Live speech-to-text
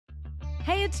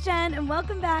Hey, it's Jen, and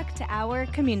welcome back to our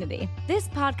community. This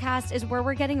podcast is where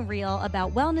we're getting real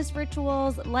about wellness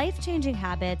rituals, life-changing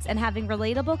habits, and having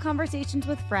relatable conversations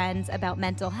with friends about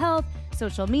mental health,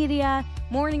 social media,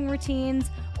 morning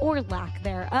routines, or lack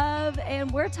thereof.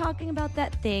 And we're talking about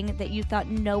that thing that you thought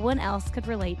no one else could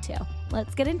relate to.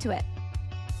 Let's get into it.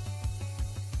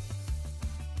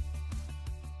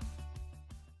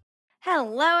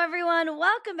 Hello, everyone.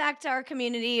 Welcome back to our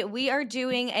community. We are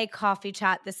doing a coffee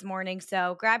chat this morning.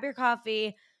 So grab your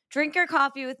coffee, drink your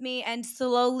coffee with me, and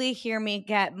slowly hear me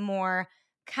get more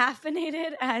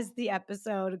caffeinated as the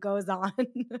episode goes on.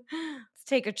 Let's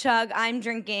take a chug. I'm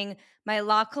drinking my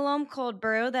La Colombe cold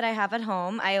brew that I have at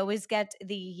home. I always get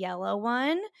the yellow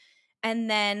one and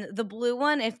then the blue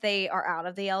one if they are out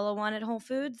of the yellow one at Whole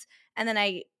Foods. And then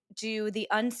I do the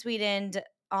unsweetened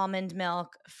almond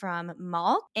milk from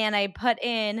Malk, and I put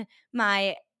in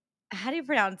my, how do you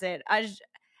pronounce it?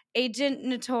 Agent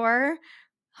Natur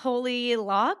Holy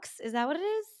Locks. Is that what it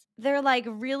is? They're like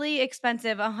really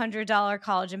expensive $100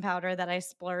 collagen powder that I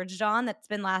splurged on that's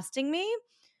been lasting me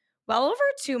well over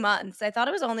 2 months. I thought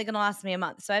it was only going to last me a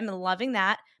month. So I'm loving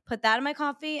that. Put that in my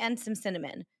coffee and some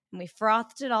cinnamon, and we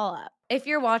frothed it all up. If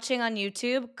you're watching on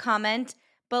YouTube, comment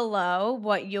below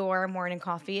what your morning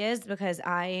coffee is because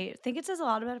I think it says a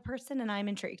lot about a person and I'm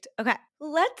intrigued. Okay,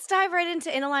 let's dive right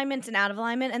into in alignment and out of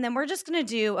alignment. And then we're just going to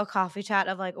do a coffee chat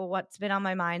of like what's been on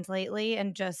my mind lately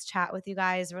and just chat with you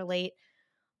guys, relate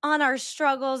on our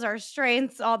struggles, our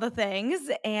strengths, all the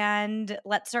things. And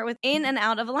let's start with in and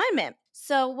out of alignment.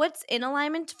 So, what's in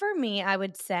alignment for me, I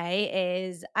would say,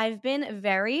 is I've been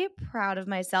very proud of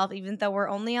myself, even though we're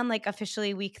only on like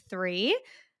officially week 3.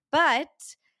 But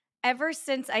ever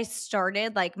since I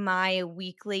started like my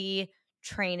weekly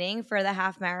training for the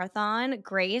half marathon,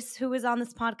 Grace, who was on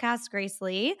this podcast, Grace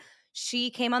Lee, she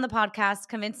came on the podcast,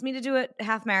 convinced me to do a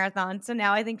half marathon. So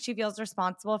now I think she feels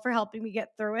responsible for helping me get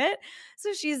through it.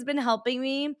 So she's been helping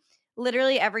me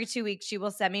literally every 2 weeks. She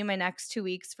will send me my next 2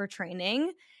 weeks for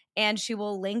training, and she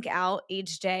will link out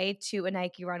each day to a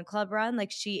Nike Run Club run.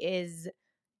 Like, she is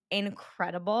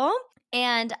incredible.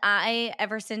 And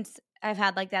ever since I've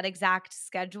had like that exact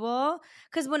schedule,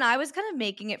 because when I was kind of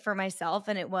making it for myself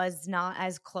and it was not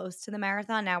as close to the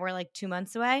marathon, now we're like 2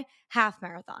 months away, half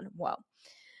marathon. Whoa.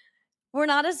 We're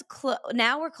not as close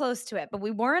now, we're close to it, but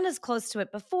we weren't as close to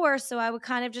it before. So I would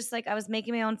kind of just like, I was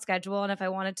making my own schedule. And if I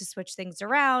wanted to switch things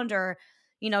around or,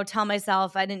 tell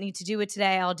myself I didn't need to do it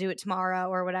today, I'll do it tomorrow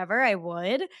or whatever, I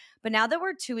would. But now that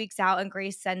we're 2 weeks out and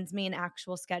Grace sends me an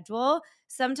actual schedule,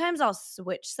 sometimes I'll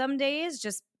switch some days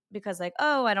just because like,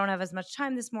 oh, I don't have as much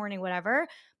time this morning, whatever.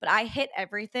 But I hit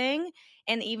everything.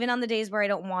 And even on the days where I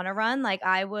don't want to run, like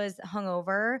I was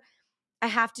hungover, I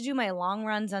have to do my long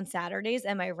runs on Saturdays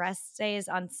and my rest days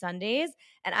on Sundays.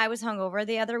 And I was hungover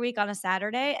the other week on a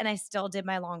Saturday and I still did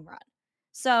my long run.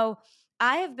 So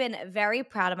I have been very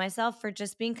proud of myself for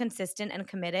just being consistent and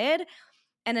committed.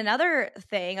 And another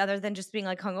thing, other than just being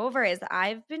like hungover, is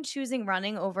I've been choosing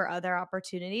running over other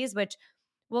opportunities, which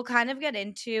we'll kind of get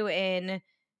into in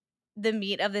the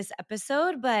meat of this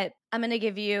episode. But I'm going to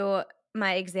give you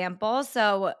my example.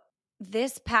 So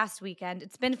this past weekend,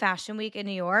 it's been Fashion Week in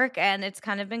New York, and it's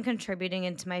kind of been contributing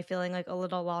into my feeling like a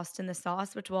little lost in the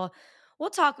sauce, which we'll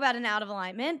talk about in out of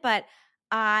alignment. But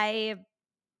I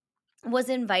was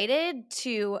invited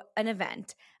to an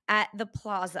event at the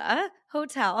Plaza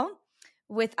Hotel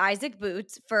with Isaac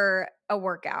Boots for a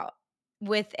workout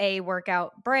with a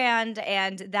workout brand.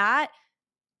 And that,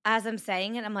 as I'm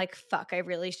saying it, I'm like, fuck, I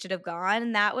really should have gone.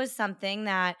 And that was something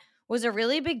that was a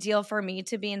really big deal for me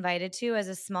to be invited to as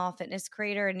a small fitness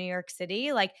creator in New York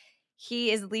City. Like, he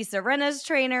is Lisa Rinna's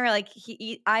trainer. Like,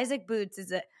 Isaac Boots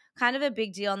is a kind of a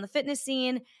big deal in the fitness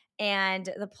scene. And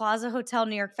the Plaza Hotel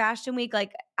New York Fashion Week,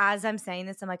 like, as I'm saying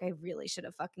this, I'm like, I really should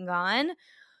have fucking gone.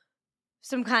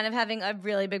 So I'm kind of having a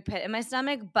really big pit in my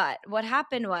stomach. But what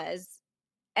happened was,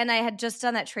 and I had just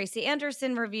done that Tracy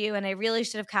Anderson review, and I really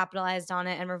should have capitalized on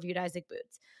it and reviewed Isaac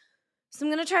Boots. So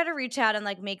I'm going to try to reach out and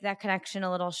like make that connection a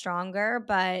little stronger.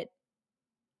 But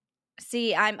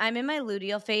see, I'm in my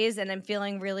luteal phase and I'm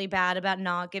feeling really bad about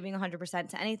not giving 100%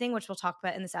 to anything, which we'll talk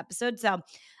about in this episode. So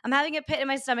I'm having a pit in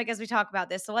my stomach as we talk about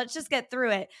this. So let's just get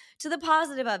through it to the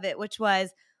positive of it, which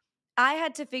was I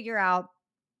had to figure out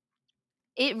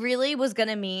it really was going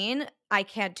to mean I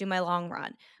can't do my long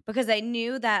run because I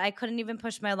knew that I couldn't even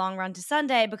push my long run to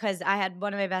Sunday because I had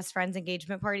one of my best friend's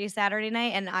engagement party Saturday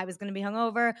night and I was going to be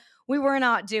hungover. We were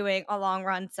not doing a long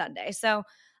run Sunday. So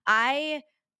I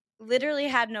literally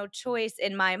had no choice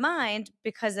in my mind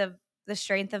because of the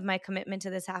strength of my commitment to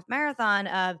this half marathon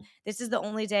of this is the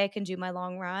only day I can do my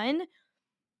long run.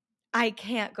 I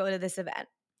can't go to this event.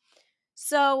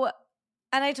 So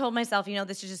And I told myself,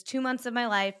 this is just 2 months of my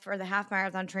life for the half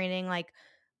marathon training, like,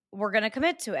 we're gonna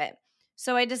commit to it.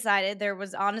 So I decided there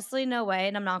was honestly no way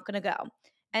and I'm not gonna go.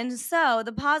 And so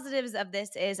the positives of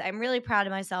this is I'm really proud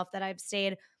of myself that I've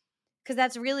stayed because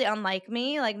that's really unlike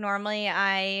me. Like, normally,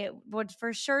 I would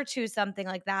for sure choose something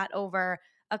like that over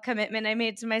a commitment I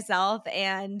made to myself,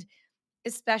 and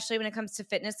especially when it comes to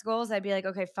fitness goals, I'd be like,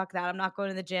 "Okay, fuck that. I'm not going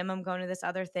to the gym. I'm going to this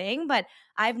other thing." But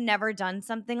I've never done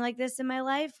something like this in my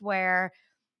life where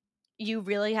you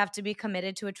really have to be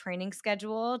committed to a training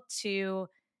schedule to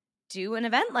do an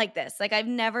event like this. Like, I've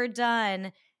never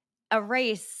done a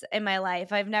race in my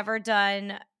life. I've never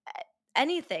done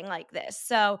anything like this.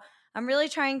 So I'm really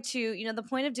trying to, the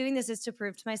point of doing this is to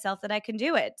prove to myself that I can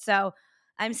do it. So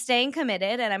I'm staying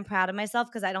committed and I'm proud of myself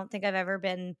because I don't think I've ever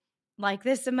been like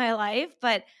this in my life.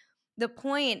 But the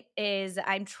point is,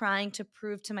 I'm trying to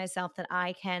prove to myself that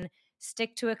I can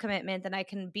stick to a commitment, that I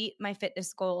can beat my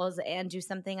fitness goals and do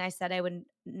something I said I would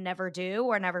never do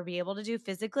or never be able to do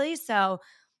physically. So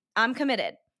I'm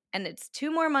committed and it's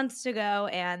 2 more months to go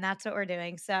and that's what we're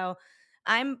doing. So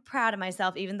I'm proud of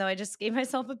myself even though I just gave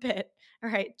myself a bit. All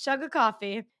right, chug a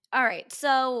coffee. All right,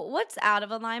 so what's out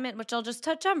of alignment, which I'll just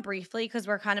touch on briefly because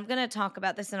we're kind of going to talk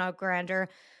about this in a grander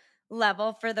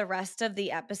level for the rest of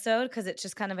the episode because it's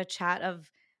just kind of a chat of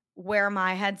where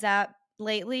my head's at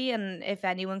lately and if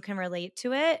anyone can relate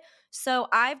to it. So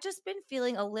I've just been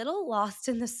feeling a little lost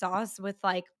in the sauce with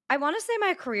like, I want to say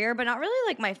my career, but not really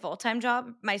like my full time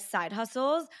job, my side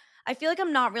hustles. I feel like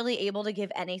I'm not really able to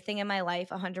give anything in my life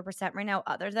 100% right now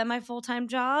other than my full time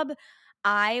job.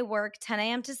 I work 10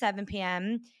 a.m. to 7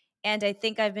 p.m. And I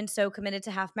think I've been so committed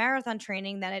to half marathon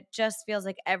training that it just feels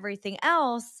like everything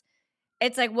else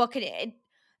it's like, what could it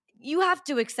you have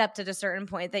to accept at a certain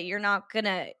point that you're not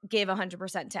gonna give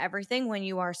 100% to everything when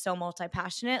you are so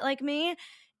multi-passionate like me,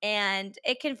 and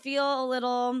it can feel a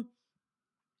little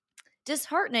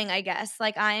disheartening, I guess.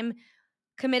 Like, I'm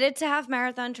committed to half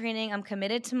marathon training, I'm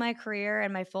committed to my career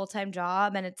and my full-time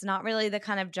job, and it's not really the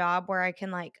kind of job where I can,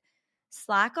 like,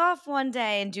 slack off one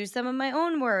day and do some of my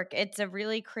own work. It's a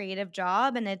really creative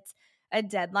job, and it's a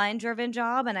deadline-driven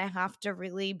job, and I have to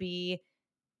really be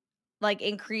like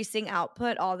increasing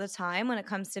output all the time when it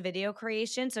comes to video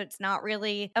creation. So it's not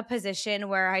really a position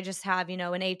where I just have,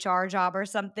 an HR job or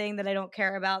something that I don't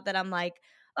care about that I'm like,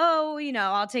 oh,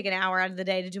 I'll take an hour out of the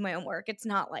day to do my own work. It's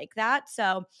not like that.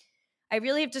 So I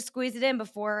really have to squeeze it in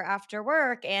before or after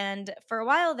work. And for a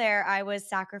while there, I was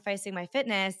sacrificing my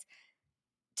fitness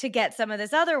to get some of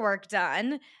this other work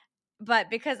done. But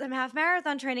because I'm half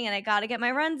marathon training and I got to get my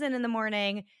runs in the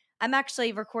morning, I'm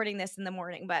actually recording this in the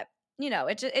morning, but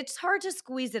it's hard to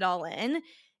squeeze it all in.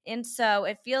 And so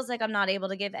it feels like I'm not able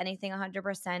to give anything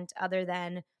 100% other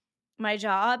than my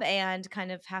job and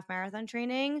kind of half marathon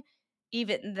training.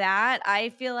 Even that, I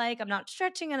feel like I'm not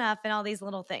stretching enough and all these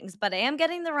little things, but I am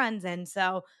getting the runs in.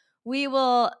 So we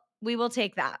will we will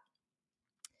take that.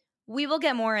 We will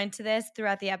get more into this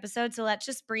throughout the episode. So let's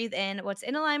just breathe in what's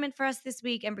in alignment for us this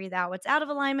week and breathe out what's out of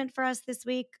alignment for us this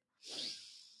week.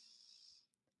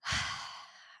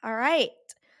 All right.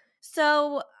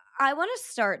 So I want to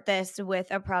start this with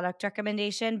a product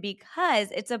recommendation because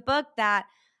it's a book that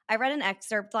I read an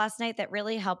excerpt last night that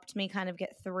really helped me kind of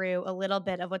get through a little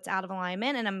bit of what's out of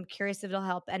alignment. And I'm curious if it'll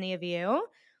help any of you.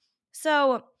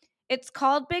 So it's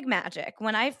called Big Magic.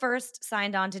 When I first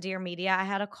signed on to Dear Media, I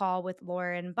had a call with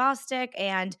Lauren Bostick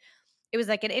and it was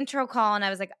like an intro call. And I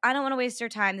was like, I don't want to waste your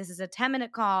time. This is a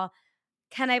 10-minute call.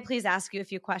 Can I please ask you a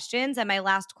few questions? And my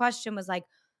last question was like,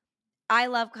 I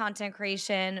love content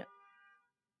creation.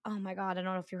 Oh my God, I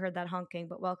don't know if you heard that honking,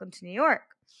 but welcome to New York.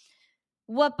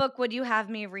 What book would you have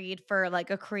me read for like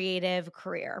a creative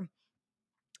career?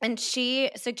 And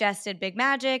she suggested Big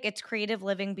Magic. It's Creative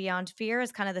Living Beyond Fear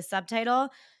is kind of the subtitle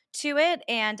to it.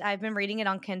 And I've been reading it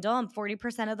on Kindle. I'm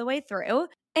 40% of the way through.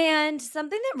 And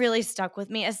something that really stuck with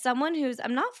me as someone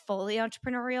I'm not fully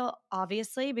entrepreneurial,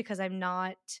 obviously, because I'm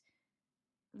not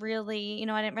really,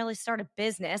 I didn't really start a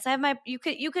business. I have you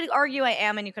could argue I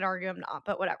am and you could argue I'm not,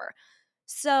 but whatever.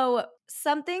 So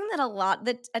something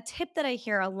that a tip that I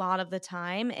hear a lot of the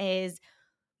time is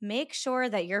make sure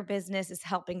that your business is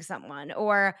helping someone.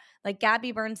 Or like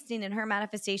Gabby Bernstein in her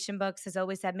manifestation books has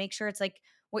always said, make sure it's like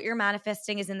what you're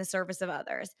manifesting is in the service of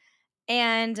others.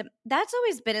 And that's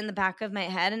always been in the back of my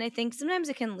head. And I think sometimes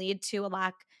it can lead to a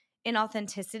lack in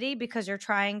authenticity because you're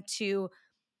trying to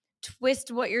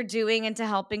twist what you're doing into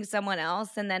helping someone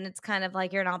else. And then it's kind of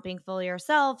like you're not being fully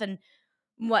yourself and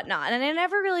whatnot. And I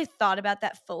never really thought about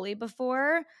that fully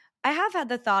before. I have had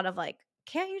the thought of like,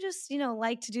 can't you just,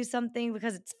 like to do something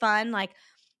because it's fun? Like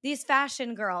these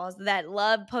fashion girls that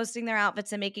love posting their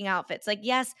outfits and making outfits. Like,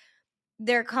 yes,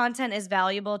 their content is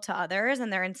valuable to others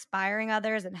and they're inspiring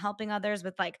others and helping others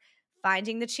with like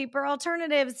finding the cheaper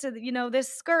alternatives to, this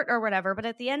skirt or whatever. But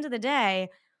at the end of the day,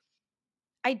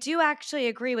 I do actually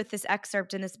agree with this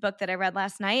excerpt in this book that I read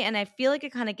last night. And I feel like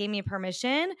it kind of gave me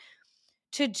permission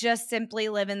to just simply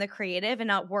live in the creative and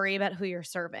not worry about who you're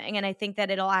serving. And I think that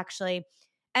it'll actually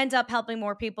end up helping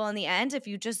more people in the end if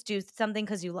you just do something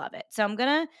because you love it. So I'm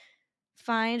going to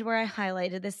find where I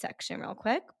highlighted this section real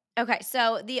quick. Okay,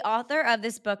 so the author of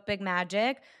this book, Big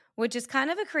Magic, which is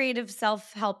kind of a creative,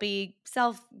 self-helpy,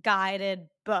 self-guided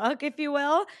book, if you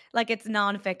will. Like it's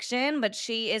nonfiction, but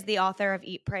she is the author of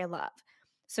Eat, Pray, Love.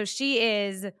 So she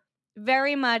is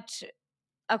very much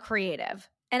a creative.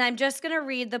 And I'm just going to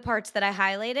read the parts that I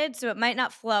highlighted, so it might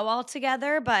not flow all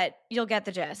together, but you'll get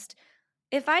the gist.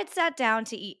 If I'd sat down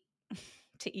to eat,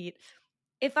 to eat,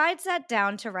 if I'd sat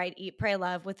down to write Eat, Pray,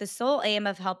 Love with the sole aim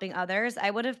of helping others,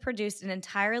 I would have produced an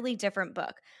entirely different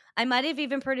book. I might have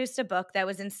even produced a book that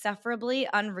was insufferably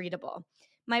unreadable.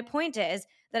 My point is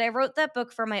that I wrote that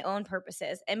book for my own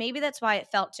purposes, and maybe that's why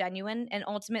it felt genuine and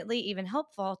ultimately even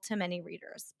helpful to many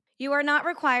readers. You are not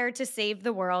required to save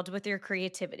the world with your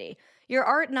creativity. Your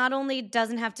art not only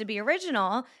doesn't have to be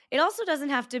original, it also doesn't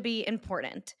have to be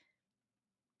important.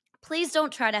 Please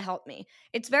don't try to help me.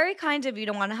 It's very kind of you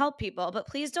to want to help people, but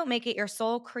please don't make it your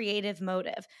sole creative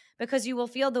motive because you will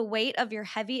feel the weight of your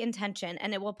heavy intention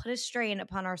and it will put a strain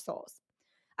upon our souls.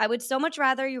 I would so much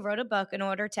rather you wrote a book in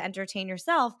order to entertain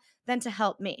yourself than to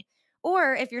help me.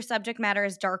 Or if your subject matter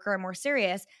is darker and more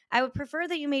serious, I would prefer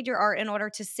that you made your art in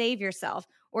order to save yourself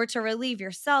or to relieve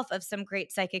yourself of some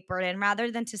great psychic burden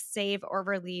rather than to save or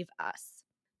relieve us.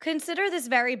 Consider this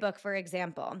very book, for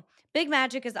example. Big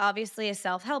Magic is obviously a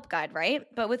self help guide, right?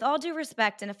 But with all due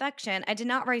respect and affection, I did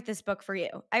not write this book for you.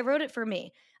 I wrote it for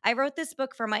me. I wrote this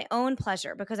book for my own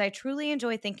pleasure because I truly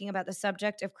enjoy thinking about the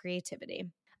subject of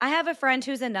creativity. I have a friend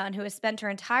who's a nun who has spent her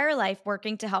entire life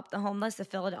working to help the homeless of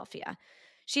Philadelphia.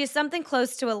 She is something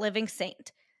close to a living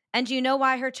saint. And you know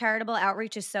why her charitable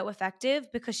outreach is so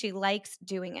effective? Because she likes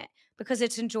doing it, because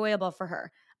it's enjoyable for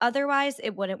her. Otherwise,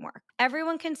 it wouldn't work.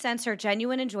 Everyone can sense her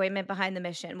genuine enjoyment behind the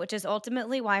mission, which is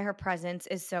ultimately why her presence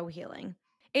is so healing.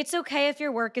 It's okay if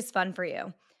your work is fun for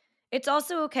you. It's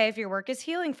also okay if your work is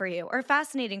healing for you, or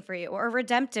fascinating for you, or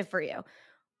redemptive for you,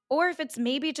 or if it's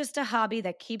maybe just a hobby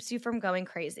that keeps you from going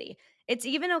crazy. It's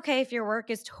even okay if your work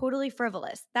is totally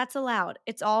frivolous. That's allowed.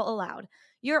 It's all allowed.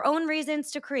 Your own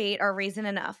reasons to create are reason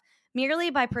enough. Merely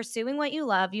by pursuing what you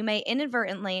love, you may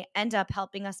inadvertently end up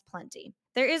helping us plenty.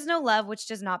 There is no love which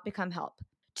does not become help.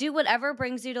 Do whatever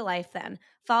brings you to life then.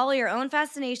 Follow your own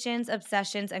fascinations,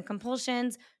 obsessions, and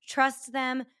compulsions. Trust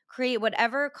them. Create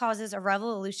whatever causes a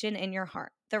revolution in your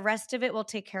heart. The rest of it will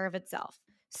take care of itself.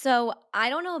 So I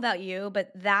don't know about you,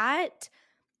 but that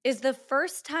is the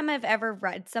first time I've ever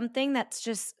read something that's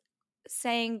just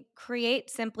saying create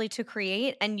simply to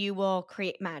create and you will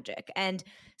create magic, and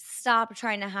stop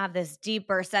trying to have this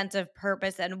deeper sense of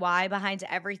purpose and why behind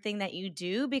everything that you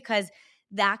do, because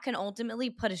that can ultimately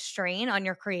put a strain on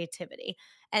your creativity.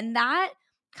 And that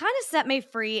kind of set me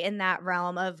free in that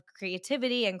realm of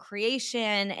creativity and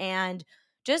creation and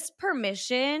just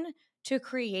permission to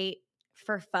create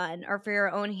for fun or for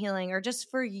your own healing or just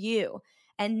for you,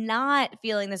 and not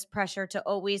feeling this pressure to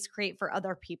always create for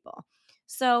other people.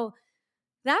 So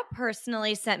that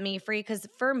personally set me free, because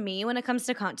for me, when it comes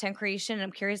to content creation,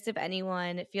 I'm curious if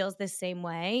anyone feels the same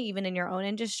way, even in your own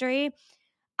industry.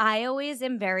 I always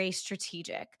am very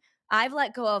strategic. I've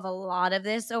let go of a lot of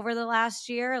this over the last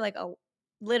year, like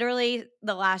literally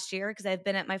the last year, because I've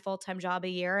been at my full-time job a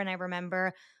year. And I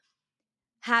remember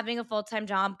having a full-time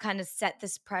job kind of set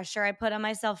this pressure I put on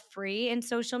myself free in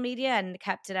social media and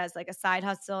kept it as like a side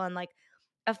hustle and like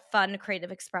a fun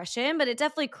creative expression, but it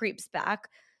definitely creeps back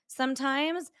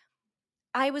sometimes.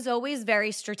 I was always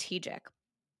very strategic.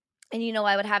 And,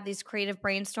 I would have these creative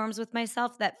brainstorms with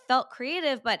myself that felt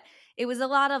creative, but it was a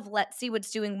lot of let's see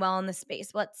what's doing well in the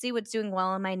space. Let's see what's doing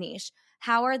well in my niche.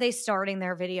 How are they starting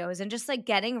their videos? And just like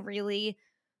getting really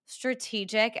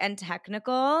strategic and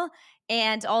technical.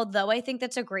 And although I think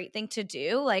that's a great thing to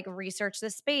do, like research the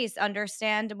space,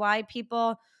 understand why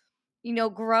people,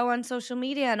 grow on social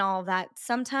media and all of that.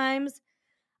 Sometimes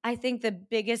I think the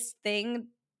biggest thing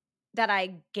that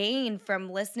I gained from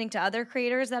listening to other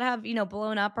creators that have,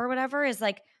 blown up or whatever is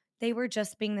like they were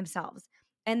just being themselves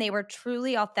and they were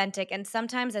truly authentic. And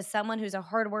sometimes, as someone who's a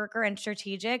hard worker and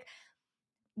strategic,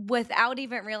 without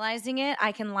even realizing it,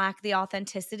 I can lack the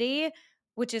authenticity,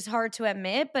 which is hard to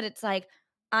admit, but it's like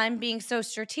I'm being so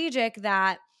strategic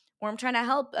that, or I'm trying to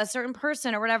help a certain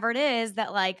person or whatever it is,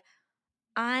 that like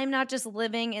I'm not just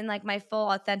living in like my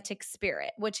full authentic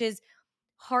spirit, which is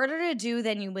harder to do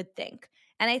than you would think.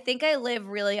 And I think I live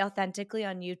really authentically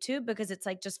on YouTube because it's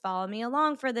like, just follow me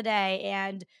along for the day.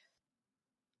 And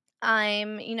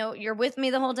you're with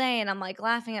me the whole day and I'm like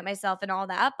laughing at myself and all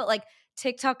that. But like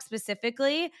TikTok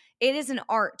specifically, it is an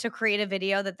art to create a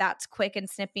video that's quick and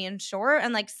snippy and short.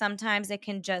 And like sometimes it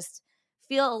can just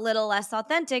feel a little less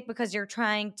authentic because you're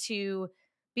trying to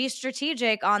be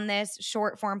strategic on this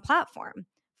short form platform,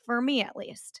 for me at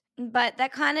least. But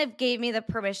that kind of gave me the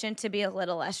permission to be a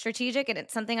little less strategic. And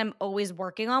it's something I'm always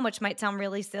working on, which might sound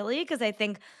really silly because I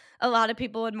think a lot of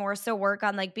people would more so work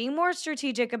on like being more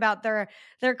strategic about their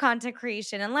content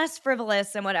creation and less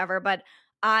frivolous and whatever. But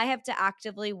I have to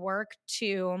actively work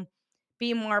to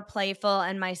be more playful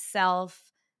and myself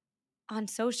on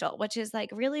social, which is like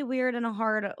really weird and a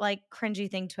hard, like cringy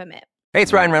thing to admit. Hey,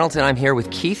 it's Ryan Reynolds, and I'm here with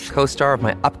Keith, co-star of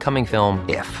my upcoming film,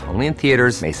 If, only in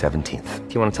theaters May 17th.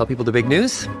 Do you want to tell people the big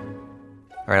news?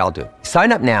 All right, I'll do it.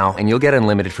 Sign up now and you'll get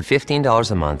unlimited for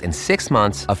 $15 a month and 6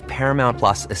 months of Paramount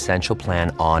Plus Essential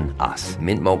Plan on us.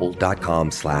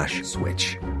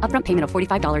 MintMobile.com/switch. Upfront payment of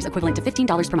 $45 equivalent to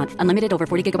 $15 per month. Unlimited over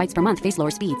 40 gigabytes per month. Face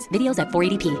lower speeds. Videos at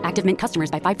 480p. Active Mint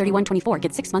customers by 531.24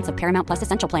 get 6 months of Paramount Plus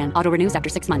Essential Plan. Auto renews after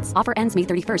 6 months. Offer ends May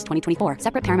 31st, 2024.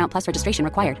 Separate Paramount Plus registration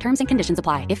required. Terms and conditions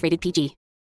apply if rated PG.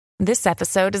 This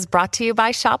episode is brought to you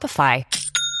by Shopify.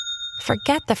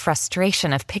 Forget the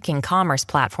frustration of picking commerce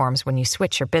platforms when you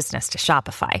switch your business to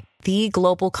Shopify, the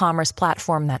global commerce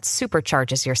platform that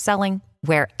supercharges your selling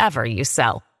wherever you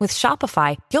sell. With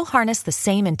Shopify, you'll harness the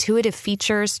same intuitive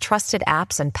features, trusted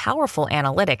apps, and powerful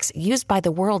analytics used by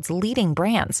the world's leading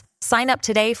brands. Sign up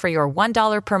today for your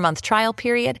 $1 per month trial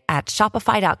period at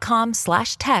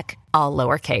shopify.com/tech, all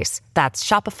lowercase. That's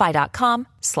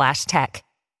shopify.com/tech.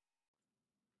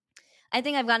 I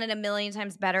think I've gotten a million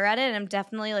times better at it, and I'm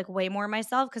definitely like way more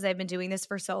myself because I've been doing this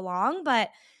for so long, but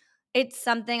it's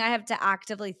something I have to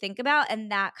actively think about, and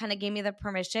that kind of gave me the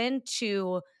permission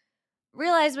to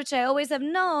realize, which I always have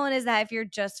known, is that if you're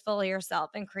just fully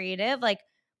yourself and creative, like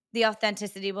the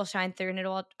authenticity will shine through and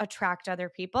it'll attract other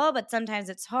people. But sometimes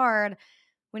it's hard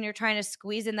when you're trying to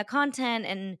squeeze in the content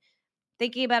and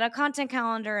thinking about a content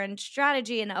calendar and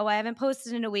strategy and, oh, I haven't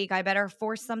posted in a week, I better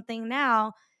force something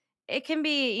now. It can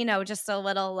be, just a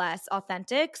little less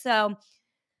authentic. So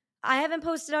I haven't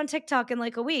posted on TikTok in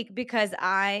like a week because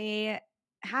I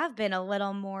have been a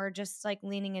little more just like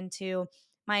leaning into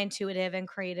my intuitive and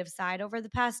creative side over the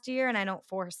past year, and I don't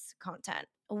force content.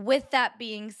 With that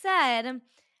being said,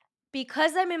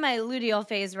 because I'm in my luteal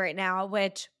phase right now,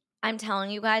 which I'm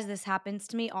telling you guys, this happens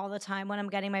to me all the time when I'm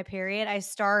getting my period, I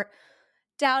start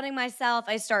doubting myself.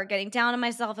 I start getting down on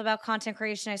myself about content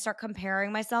creation. I start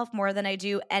comparing myself more than I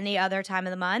do any other time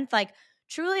of the month. Like,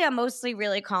 truly, I'm mostly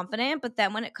really confident. But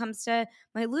then when it comes to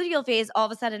my luteal phase, all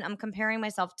of a sudden I'm comparing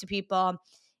myself to people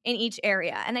in each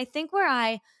area. And I think where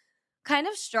I kind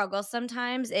of struggle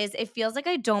sometimes is it feels like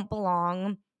I don't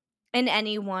belong in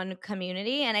any one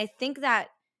community. And I think that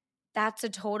that's a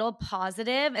total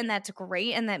positive and that's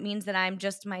great. And that means that I'm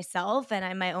just myself and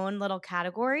I'm my own little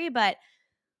category. But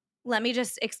let me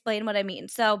just explain what I mean.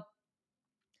 So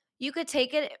you could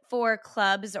take it for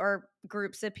clubs or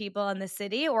groups of people in the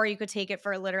city, or you could take it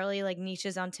for literally like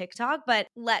niches on TikTok. But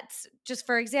let's just,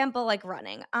 for example, like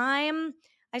running. I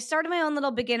started my own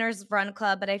little beginners run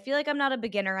club, but I feel like I'm not a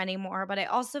beginner anymore. But I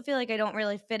also feel like I don't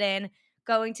really fit in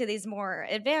going to these more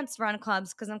advanced run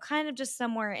clubs because I'm kind of just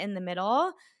somewhere in the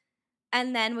middle.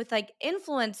 And then with like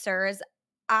influencers,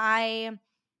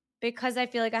 because I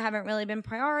feel like I haven't really been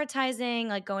prioritizing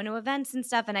like going to events and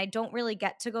stuff, and I don't really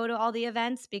get to go to all the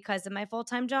events because of my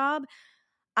full-time job,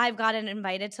 I've gotten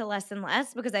invited to less and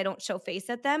less because I don't show face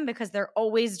at them because they're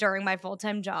always during my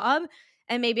full-time job.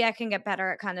 And maybe I can get better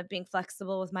at kind of being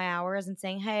flexible with my hours and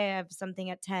saying, hey, I have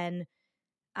something at 10.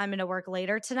 I'm going to work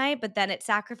later tonight, but then it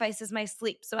sacrifices my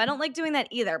sleep. So I don't like doing that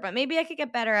either, but maybe I could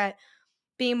get better at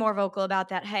being more vocal about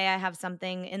that. Hey, I have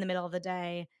something in the middle of the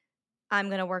day. I'm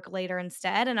going to work later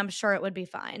instead, and I'm sure it would be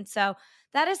fine. So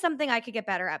that is something I could get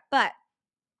better at. But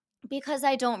because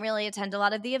I don't really attend a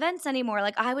lot of the events anymore,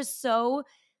 like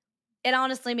it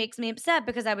honestly makes me upset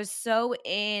because I was so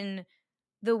in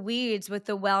the weeds with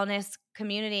the wellness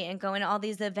community and going to all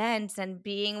these events and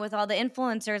being with all the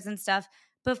influencers and stuff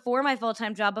before my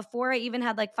full-time job, before I even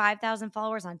had like 5,000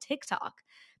 followers on TikTok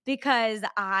because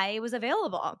I was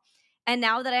available. And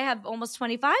now that I have almost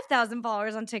 25,000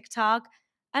 followers on TikTok,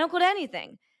 I don't go to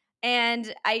anything.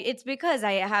 And it's because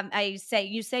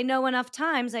you say no enough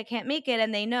times, I can't make it.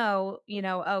 And they know,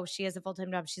 oh, she has a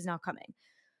full-time job, she's not coming.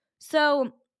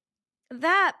 So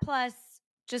that plus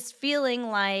just feeling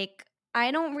like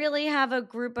I don't really have a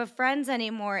group of friends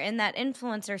anymore in that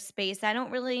influencer space. I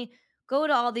don't really go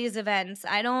to all these events.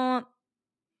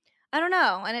 I don't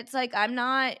know. And it's like, I'm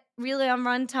not really on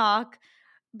Run Talk,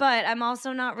 but I'm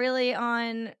also not really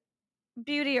on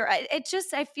beauty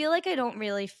I feel like I don't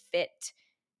really fit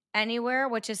anywhere,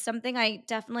 which is something I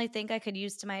definitely think I could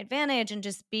use to my advantage and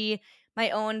just be my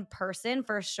own person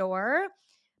for sure.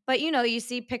 But you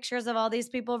see pictures of all these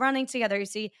people running together. You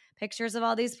see pictures of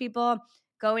all these people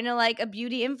going to like a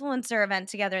beauty influencer event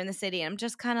together in the city. And I'm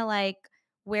just kind of like,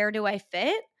 where do I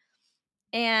fit?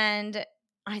 And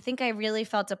I think I really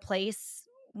felt a place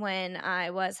when I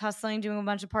was hustling, doing a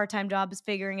bunch of part-time jobs,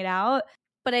 figuring it out.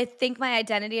 But I think my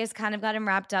identity has kind of gotten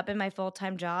wrapped up in my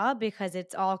full-time job because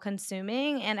it's all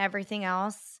consuming and everything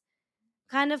else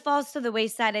kind of falls to the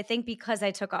wayside. I think because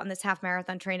I took on this half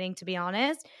marathon training, to be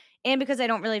honest, and because I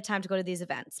don't really have time to go to these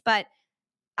events. But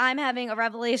I'm having a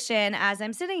revelation as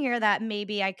I'm sitting here that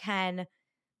maybe I can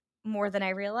more than I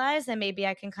realize, and maybe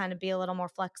I can kind of be a little more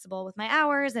flexible with my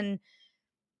hours and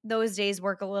those days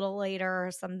work a little later or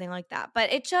something like that.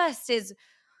 But it just is,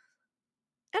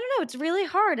 I don't know, it's really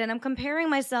hard. And I'm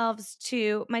comparing myself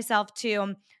to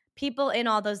people in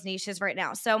all those niches right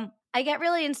now. So I get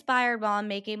really inspired while I'm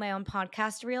making my own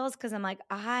podcast reels because I'm like,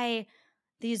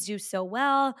 these do so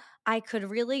well. I could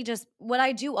really just, what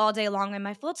I do all day long in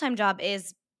my full-time job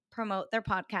is promote their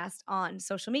podcast on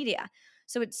social media.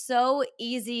 So it's so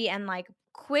easy and like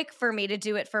quick for me to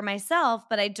do it for myself,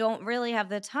 but I don't really have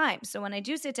the time. So when I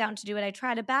do sit down to do it, I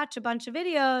try to batch a bunch of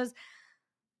videos,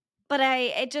 but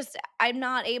I'm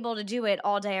not able to do it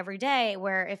all day, every day,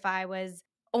 where if I was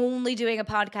only doing a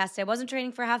podcast, I wasn't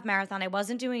training for a half marathon, I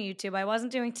wasn't doing YouTube, I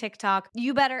wasn't doing TikTok.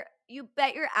 You bet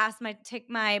your ass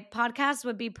my podcast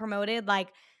would be promoted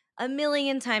like a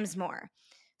million times more.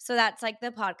 So that's like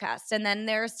the podcast. And then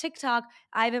there's TikTok.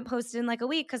 I haven't posted in like a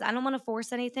week because I don't want to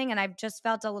force anything. And I've just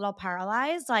felt a little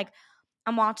paralyzed. Like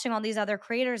I'm watching all these other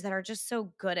creators that are just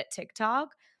so good at TikTok.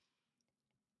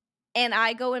 And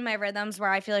I go in my rhythms where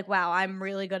I feel like, wow, I'm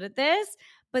really good at this.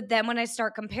 But then when I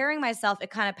start comparing myself, it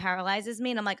kind of paralyzes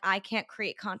me. And I'm like, I can't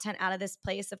create content out of this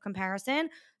place of comparison.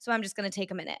 So I'm just going to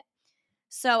take a minute.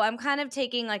 So I'm kind of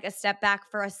taking like a step back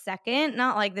for a second,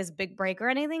 not like this big break or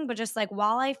anything, but just like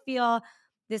while I feel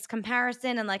this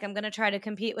comparison and like I'm going to try to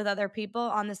compete with other people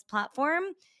on this platform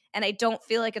and I don't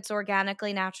feel like it's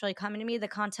organically, naturally coming to me, the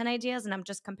content ideas, and I'm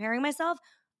just comparing myself,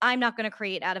 I'm not going to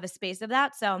create out of a space of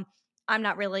that. So I'm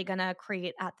not really going to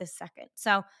create at this second.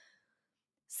 So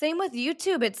same with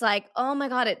YouTube. It's like, oh my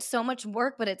God, it's so much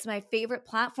work, but it's my favorite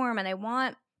platform. And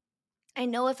I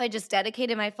know if I just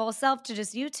dedicated my full self to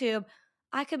just YouTube,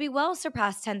 I could be well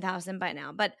surpassed 10,000 by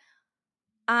now. But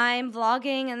I'm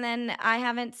vlogging and then I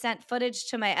haven't sent footage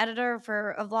to my editor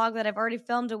for a vlog that I've already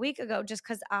filmed a week ago just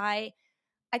because I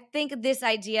think this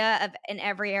idea of in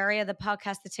every area, the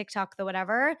podcast, the TikTok, the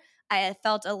whatever, I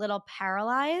felt a little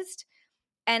paralyzed.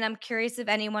 And I'm curious if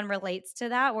anyone relates to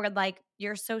that, where like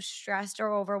you're so stressed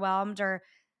or overwhelmed or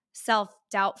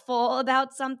self-doubtful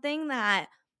about something that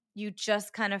you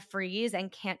just kind of freeze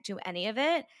and can't do any of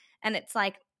it. And it's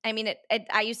like, I mean,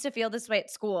 I used to feel this way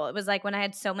at school. It was like when I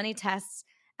had so many tests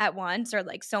at once or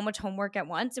like so much homework at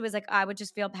once, it was like I would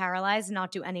just feel paralyzed and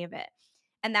not do any of it.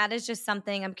 And that is just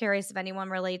something I'm curious if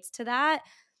anyone relates to that.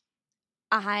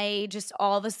 I just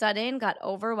all of a sudden got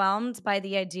overwhelmed by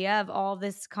the idea of all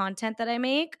this content that I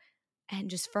make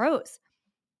and just froze.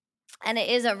 And it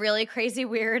is a really crazy,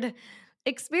 weird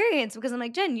experience because I'm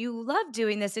like, Jen, you love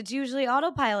doing this. It's usually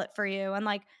autopilot for you. And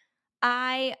like,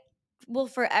 I will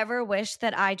forever wish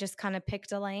that I just kind of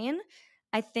picked a lane.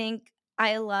 I think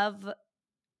I love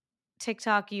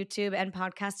TikTok, YouTube, and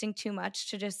podcasting too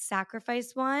much to just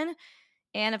sacrifice one.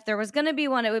 And if there was going to be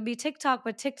one, it would be TikTok.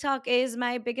 But TikTok is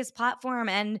my biggest platform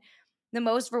and the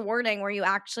most rewarding where you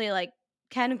actually like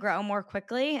can grow more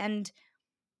quickly. And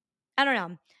I don't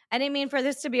know. I didn't mean for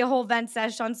this to be a whole vent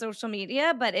sesh on social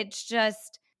media, but it's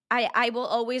just, I will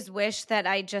always wish that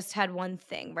I just had one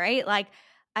thing, right? Like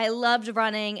I loved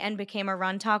running and became a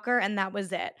run talker and that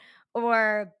was it.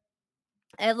 Or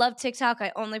I love TikTok.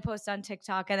 I only post on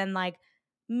TikTok. And then like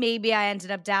maybe I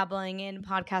ended up dabbling in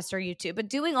podcast or YouTube. But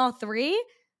doing all three,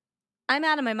 I'm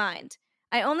out of my mind.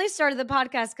 I only started the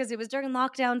podcast because it was during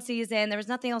lockdown season. There was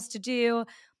nothing else to do.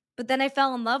 But then I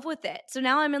fell in love with it. So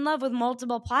now I'm in love with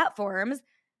multiple platforms.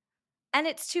 And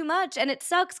it's too much. And it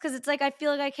sucks because it's like I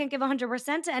feel like I can't give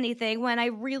 100% to anything when I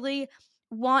really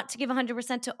want to give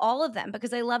 100% to all of them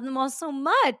because I love them all so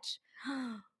much.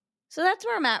 So that's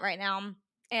where I'm at right now.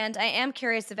 And I am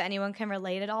curious if anyone can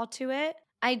relate at all to it.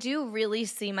 I do really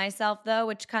see myself, though,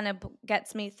 which kind of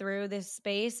gets me through this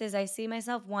space, is I see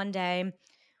myself one day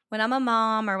when I'm a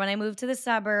mom or when I move to the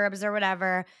suburbs or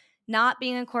whatever, not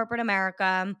being in corporate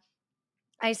America.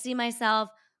 I see myself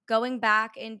going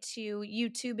back into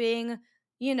YouTubing,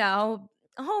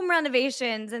 home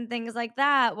renovations and things like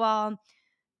that, while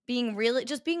being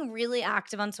really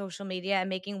active on social media and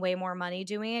making way more money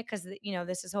doing it, because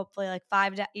this is hopefully like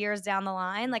 5 years down the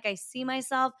line. Like, I see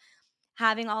myself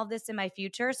having all this in my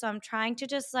future, so I'm trying to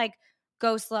just like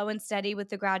go slow and steady with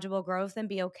the gradual growth and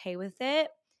be okay with it.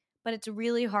 But it's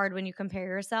really hard when you compare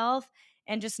yourself,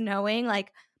 and just knowing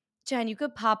like, Jen, you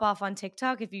could pop off on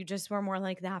TikTok if you just were more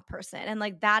like that person, and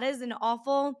like that is an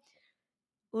awful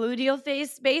luteal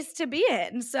phase space to be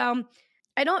in. So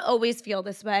I don't always feel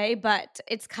this way, but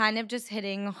it's kind of just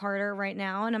hitting harder right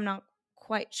now, and I'm not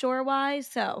quite sure why.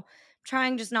 So I'm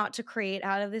trying just not to create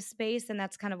out of this space, and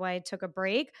that's kind of why I took a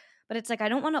break. But it's like, I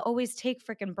don't want to always take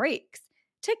freaking breaks.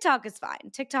 TikTok is fine.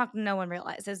 TikTok, no one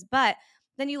realizes. But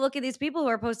then you look at these people who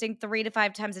are posting 3 to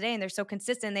 5 times a day, and they're so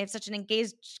consistent. They have such an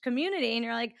engaged community, and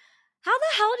you're like, how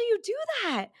the hell do you do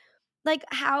that? Like,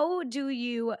 how do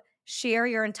you share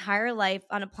your entire life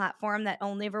on a platform that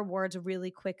only rewards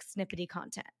really quick, snippety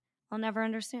content? I'll never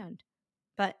understand.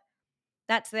 But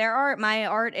that's their art. My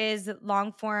art is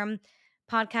long form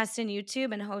podcast and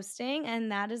YouTube and hosting,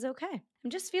 and that is okay. I'm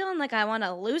just feeling like I want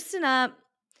to loosen up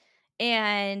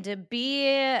and be,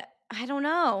 I don't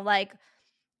know, like,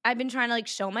 I've been trying to like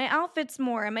show my outfits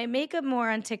more and my makeup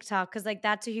more on TikTok, because like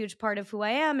that's a huge part of who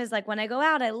I am. Is like, when I go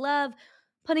out, I love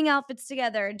putting outfits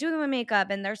together, doing my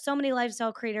makeup, and there's so many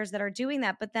lifestyle creators that are doing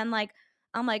that. But then like,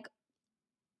 I'm like,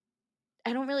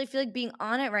 I don't really feel like being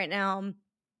on it right now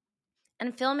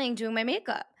and filming, doing my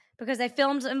makeup, because I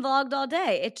filmed and vlogged all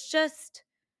day. It's just,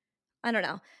 I don't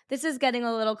know. This is getting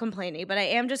a little complainy, but I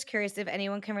am just curious if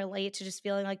anyone can relate to just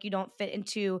feeling like you don't fit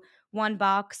into one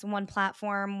box, one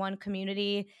platform, one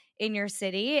community in your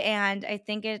city. And I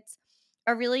think it's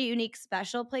a really unique,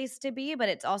 special place to be, but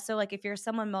it's also like, if you're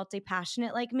someone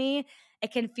multi-passionate like me,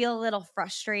 it can feel a little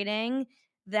frustrating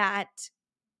that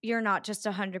you're not just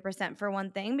 100% for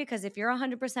one thing. Because if you're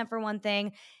 100% for one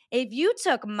thing, if you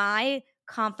took my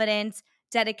confidence,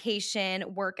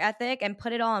 dedication, work ethic, and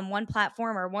put it all on one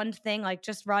platform or one thing, like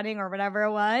just running or whatever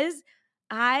it was,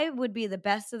 I would be the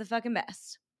best of the fucking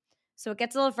best. So it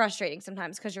gets a little frustrating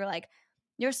sometimes, because you're like,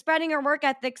 you're spreading your work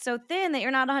ethic so thin that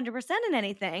you're not 100% in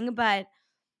anything, but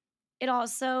it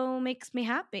also makes me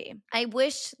happy. I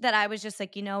wish that I was just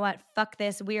like, you know what? Fuck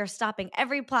this. We are stopping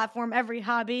every platform, every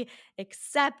hobby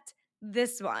except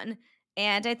this one.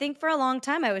 And I think for a long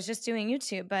time I was just doing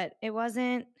YouTube, but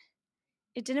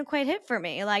it didn't quite hit for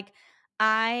me. Like,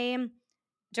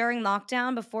 during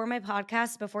lockdown, before my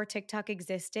podcast, before TikTok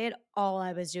existed, all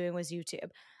I was doing was YouTube.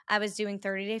 I was doing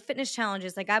 30-day fitness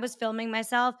challenges. Like, I was filming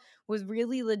myself with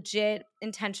really legit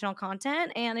intentional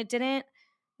content, and it didn't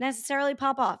necessarily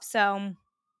pop off. So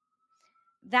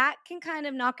that can kind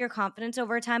of knock your confidence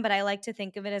over time, but I like to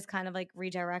think of it as kind of like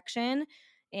redirection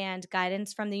and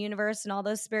guidance from the universe and all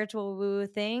those spiritual woo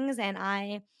things.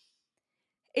 And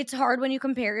it's hard when you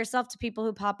compare yourself to people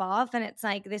who pop off, and it's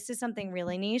like, this is something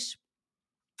really niche.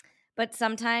 But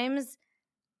sometimes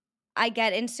I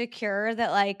get insecure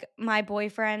that like my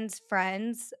boyfriend's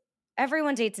friends,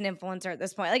 everyone dates an influencer at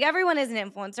this point. Like, everyone is an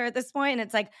influencer at this point, and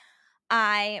it's like,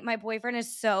 my boyfriend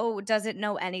doesn't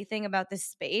know anything about this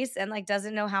space, and like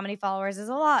doesn't know how many followers is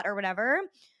a lot or whatever.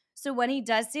 So when he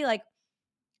does see, like,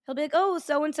 he'll be like, oh,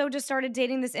 so-and-so just started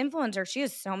dating this influencer. She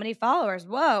has so many followers.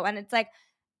 Whoa. And it's like,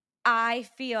 I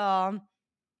feel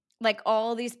like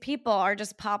all these people are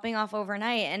just popping off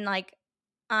overnight. And like,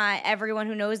 everyone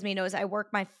who knows me knows I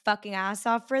work my fucking ass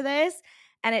off for this.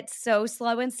 And it's so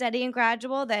slow and steady and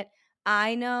gradual that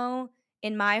I know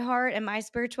in my heart and my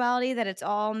spirituality that it's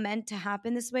all meant to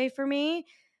happen this way for me.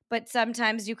 But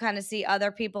sometimes you kind of see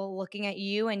other people looking at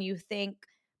you, and you think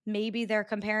maybe they're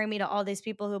comparing me to all these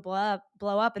people who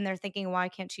blow up, and they're thinking, why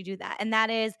can't you do that? And that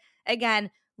is, again,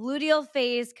 luteal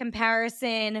phase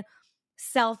comparison,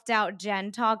 self-doubt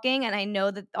Jen talking. And I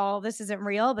know that all this isn't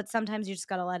real, but sometimes you just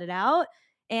got to let it out.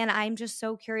 And I'm just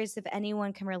so curious if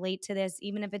anyone can relate to this,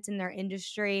 even if it's in their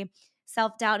industry,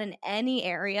 self-doubt in any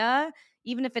area,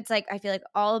 even if it's like, I feel like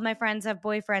all of my friends have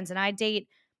boyfriends and I date,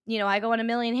 I go on a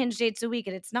million Hinge dates a week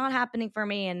and it's not happening for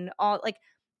me, and all like,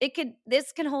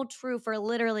 this can hold true for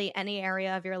literally any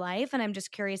area of your life. And I'm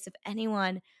just curious if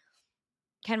anyone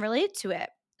can relate to it.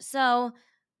 So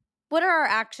what are our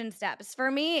action steps? For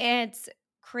me, it's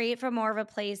create from more of a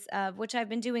place of, which I've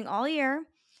been doing all year,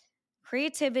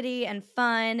 creativity and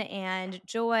fun and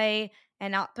joy,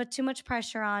 and not put too much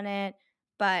pressure on it.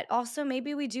 But also,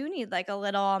 maybe we do need like a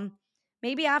little,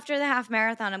 maybe after the half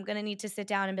marathon, I'm going to need to sit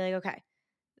down and be like, okay,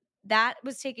 that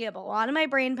was taking up a lot of my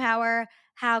brain power.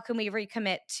 How can we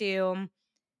recommit to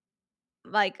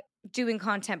like doing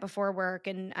content before work?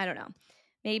 And I don't know,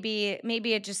 maybe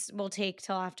it just will take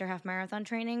till after half marathon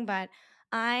training, but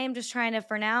I'm just trying to,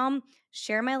 for now,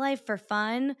 share my life for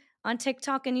fun on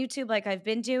TikTok and YouTube like I've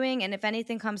been doing. And if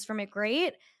anything comes from it,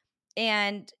 great.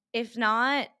 And if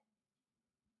not,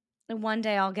 one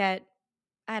day I'll get,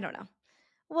 I don't know.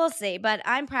 We'll see. But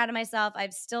I'm proud of myself.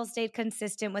 I've still stayed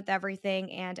consistent with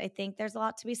everything. And I think there's a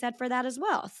lot to be said for that as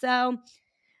well. So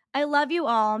I love you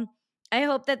all. I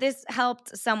hope that this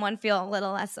helped someone feel a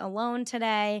little less alone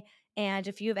today. And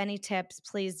if you have any tips,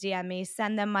 please DM me,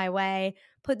 send them my way.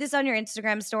 Put this on your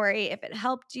Instagram story if it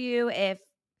helped you.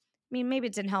 Maybe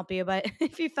it didn't help you, but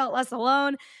if you felt less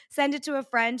alone, send it to a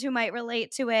friend who might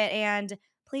relate to it. And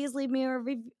please leave me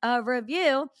a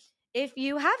review if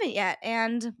you haven't yet.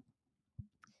 And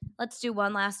let's do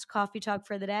one last coffee talk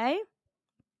for the day.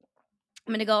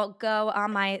 I'm going to go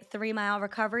on my 3-mile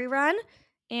recovery run.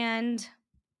 And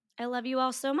I love you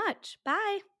all so much.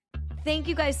 Bye. Thank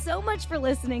you guys so much for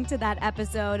listening to that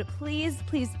episode. Please,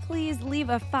 please, please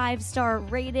leave a 5-star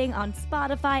rating on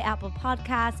Spotify, Apple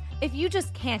Podcasts. If you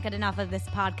just can't get enough of this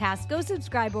podcast, go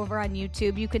subscribe over on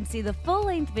YouTube. You can see the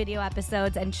full-length video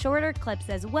episodes and shorter clips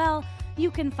as well. You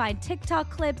can find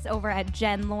TikTok clips over at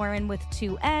Jen Lauren with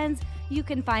 2 N's. You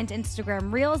can find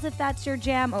Instagram Reels if that's your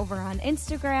jam over on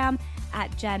Instagram at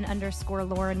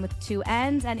Jen_Lauren with 2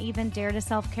 N's, and even Dare to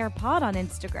Self-Care Pod on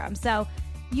Instagram. So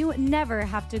you never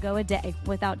have to go a day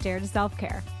without Dare to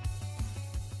Self-Care.